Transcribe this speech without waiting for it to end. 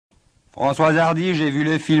Françoise Hardy, j'ai vu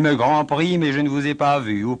le film Grand Prix, mais je ne vous ai pas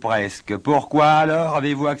vu, ou presque. Pourquoi alors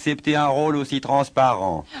avez-vous accepté un rôle aussi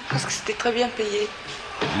transparent? Parce que c'était très bien payé.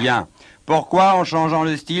 Bien. Pourquoi, en changeant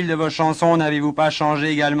le style de vos chansons, n'avez-vous pas changé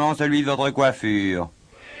également celui de votre coiffure?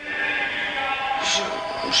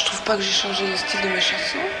 Je trouve pas que j'ai changé le style de mes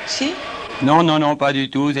chansons. Si? Non, non, non, pas du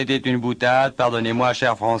tout. C'était une boutade. Pardonnez-moi,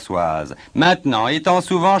 chère Françoise. Maintenant, étant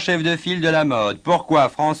souvent chef de file de la mode, pourquoi,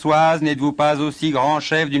 Françoise, n'êtes-vous pas aussi grand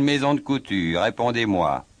chef d'une maison de couture?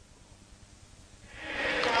 Répondez-moi.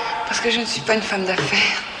 Parce que je ne suis pas une femme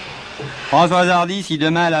d'affaires. Françoise Hardy, si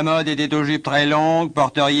demain la mode était aux jupes très longues,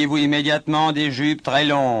 porteriez-vous immédiatement des jupes très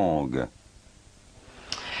longues?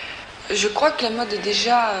 Je crois que la mode est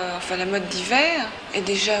déjà, enfin la mode d'hiver est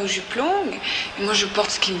déjà aux jupes longues. Et moi je porte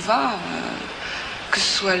ce qui me va, que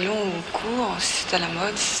ce soit long ou court, si c'est à la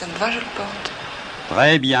mode, si ça me va, je le porte.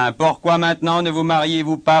 Très bien. Pourquoi maintenant ne vous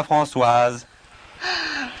mariez-vous pas, Françoise?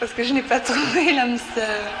 Parce que je n'ai pas trouvé l'âme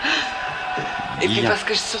sœur. Et puis Bien. parce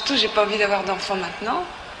que surtout j'ai pas envie d'avoir d'enfants maintenant.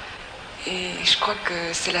 Et je crois que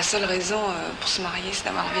c'est la seule raison pour se marier, c'est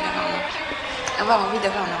d'avoir envie d'avoir un enfant. Avoir envie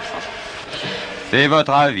d'avoir un enfant. C'est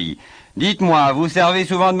votre avis. Dites-moi, vous servez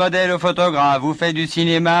souvent de modèle au photographe, vous faites du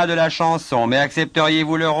cinéma, de la chanson, mais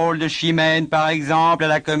accepteriez-vous le rôle de Chimène, par exemple, à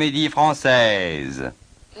la Comédie Française?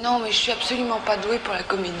 Non, mais je suis absolument pas douée pour la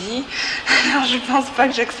comédie. Alors je pense pas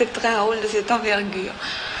que j'accepterais un rôle de cette envergure.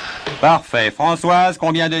 Parfait. Françoise,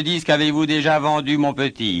 combien de disques avez-vous déjà vendus, mon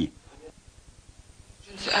petit?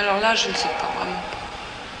 Alors là, je ne sais pas vraiment.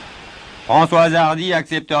 Françoise Hardy,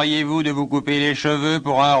 accepteriez-vous de vous couper les cheveux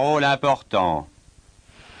pour un rôle important?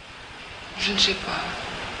 Je ne sais pas.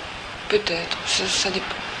 Peut-être, ça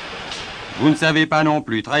dépend. Vous ne savez pas non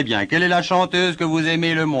plus. Très bien. Quelle est la chanteuse que vous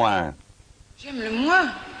aimez le moins? J'aime le moins.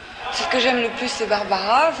 Ce que j'aime le plus, c'est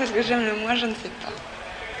Barbara. Ce que j'aime le moins, je ne sais pas.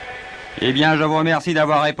 Eh bien, je vous remercie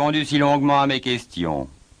d'avoir répondu si longuement à mes questions.